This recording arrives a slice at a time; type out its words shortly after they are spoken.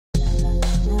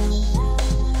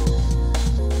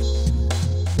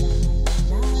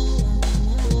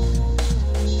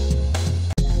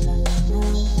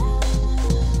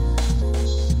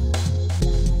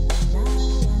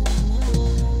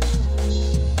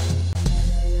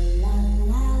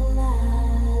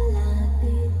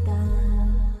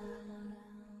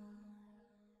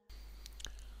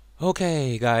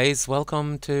Okay guys,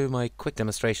 welcome to my quick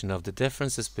demonstration of the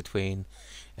differences between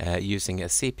using a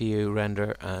CPU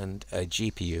render and a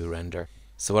GPU render.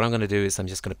 So what I'm going to do is I'm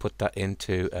just going to put that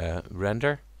into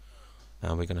render,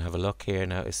 and we're going to have a look here.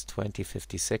 Now it's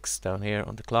 2056 down here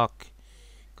on the clock.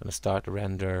 I'm going to start the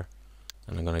render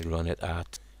and I'm going to run it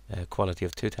at quality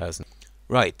of 2000.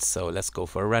 Right, so let's go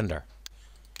for a render.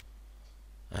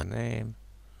 And name.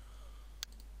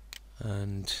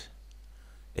 And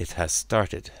it has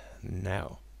started.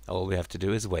 Now all we have to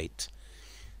do is wait.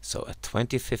 So at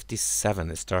 2057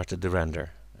 it started the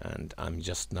render, and I'm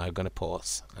just now going to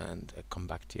pause and come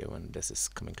back to you when this is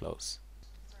coming close.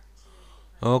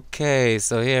 Okay,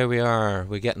 so here we are.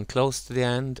 We're getting close to the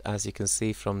end, as you can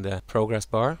see from the progress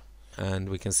bar, and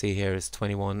we can see here is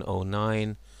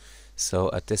 2109. So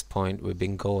at this point we've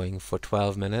been going for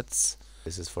 12 minutes.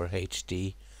 This is for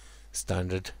HD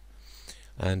standard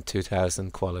and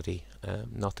 2000 quality.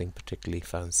 Nothing particularly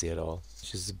fancy at all.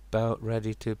 Which is about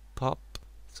ready to pop.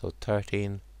 So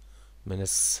 13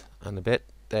 minutes and a bit.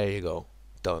 There you go.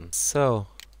 Done. So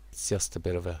it's just a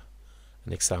bit of an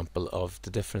example of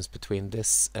the difference between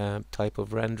this type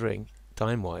of rendering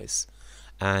time-wise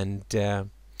and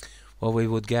what we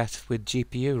would get with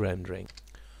GPU rendering.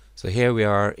 So here we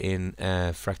are in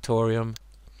Fractorium.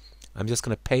 I'm just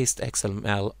going to paste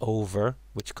XML over,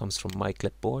 which comes from my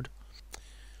clipboard.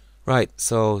 Right,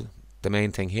 so the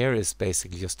main thing here is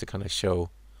basically just to kind of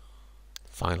show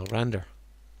final render.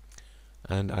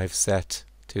 And I've set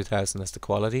 2000 as the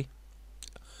quality.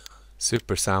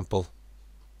 Super sample.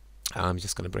 I'm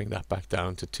just going to bring that back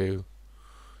down to 2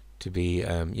 to be,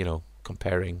 you know,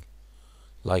 comparing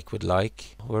like with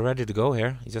like. We're ready to go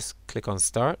here. You just click on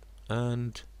start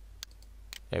and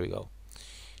there we go.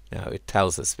 Now it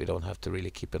tells us we don't have to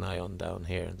really keep an eye on down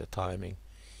here in the timing.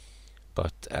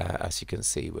 But as you can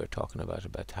see, we're talking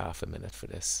about half a minute for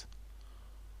this.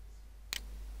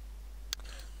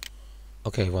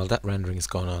 Okay, while that rendering is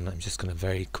going on, I'm just going to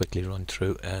very quickly run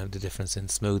through the difference in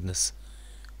smoothness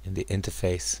in the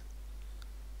interface.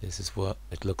 This is what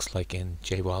it looks like in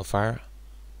JWildfire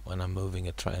when I'm moving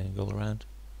a triangle around.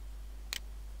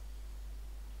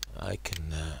 I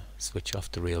can switch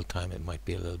off the real time. It might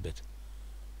be a little bit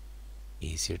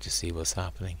easier to see what's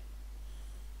happening.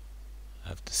 I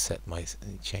have to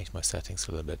change my settings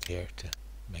a little bit here to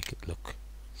make it look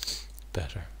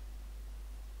better.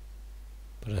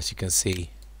 But as you can see,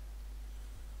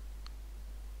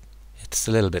 it's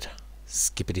a little bit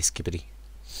skippity.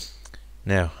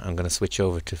 Now I'm going to switch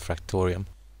over to Fractorium.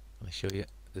 I'll show you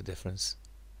the difference.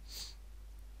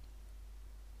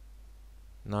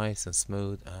 Nice and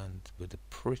smooth and with a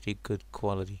pretty good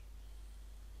quality,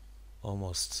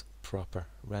 almost proper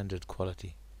rendered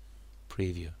quality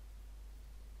preview.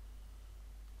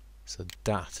 So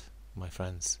that, my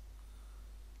friends,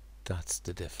 that's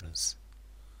the difference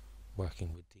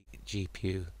working with the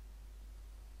GPU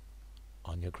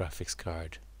on your graphics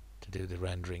card to do the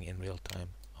rendering in real time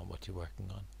on what you're working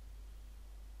on.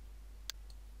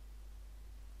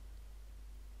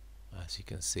 As you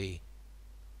can see,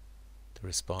 the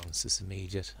response is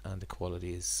immediate and the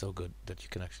quality is so good that you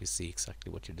can actually see exactly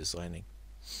what you're designing.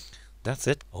 That's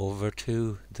it. Over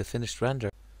to the finished render.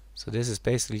 So this is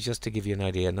basically just to give you an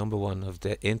idea, number one, of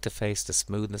the interface, the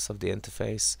smoothness of the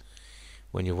interface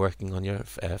when you're working on your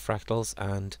fractals,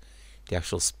 and the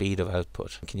actual speed of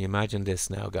output. Can you imagine this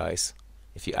now, guys?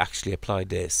 If you actually applied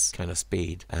this kind of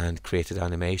speed and created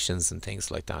animations and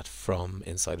things like that from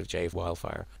inside of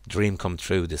JWildfire, dream come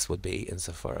true this would be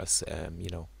insofar as, you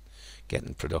know,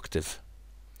 getting productive.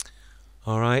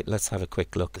 Alright, let's have a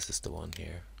quick look. This is the one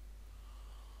here.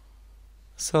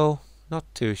 So, not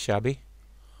too shabby.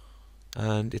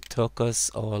 And it took us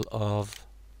all of,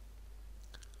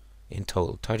 in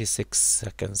total, 36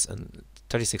 seconds and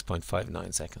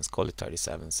 36.59 seconds, call it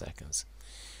 37 seconds.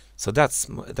 So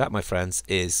that, my friends,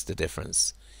 is the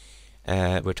difference.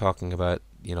 We're talking about,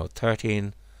 you know,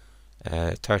 14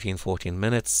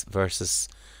 minutes versus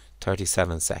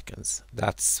 37 seconds.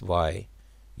 That's why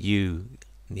you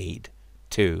need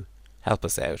to help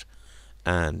us out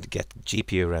and get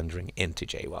GPU rendering into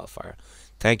JWildfire.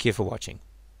 Thank you for watching.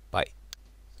 Bye.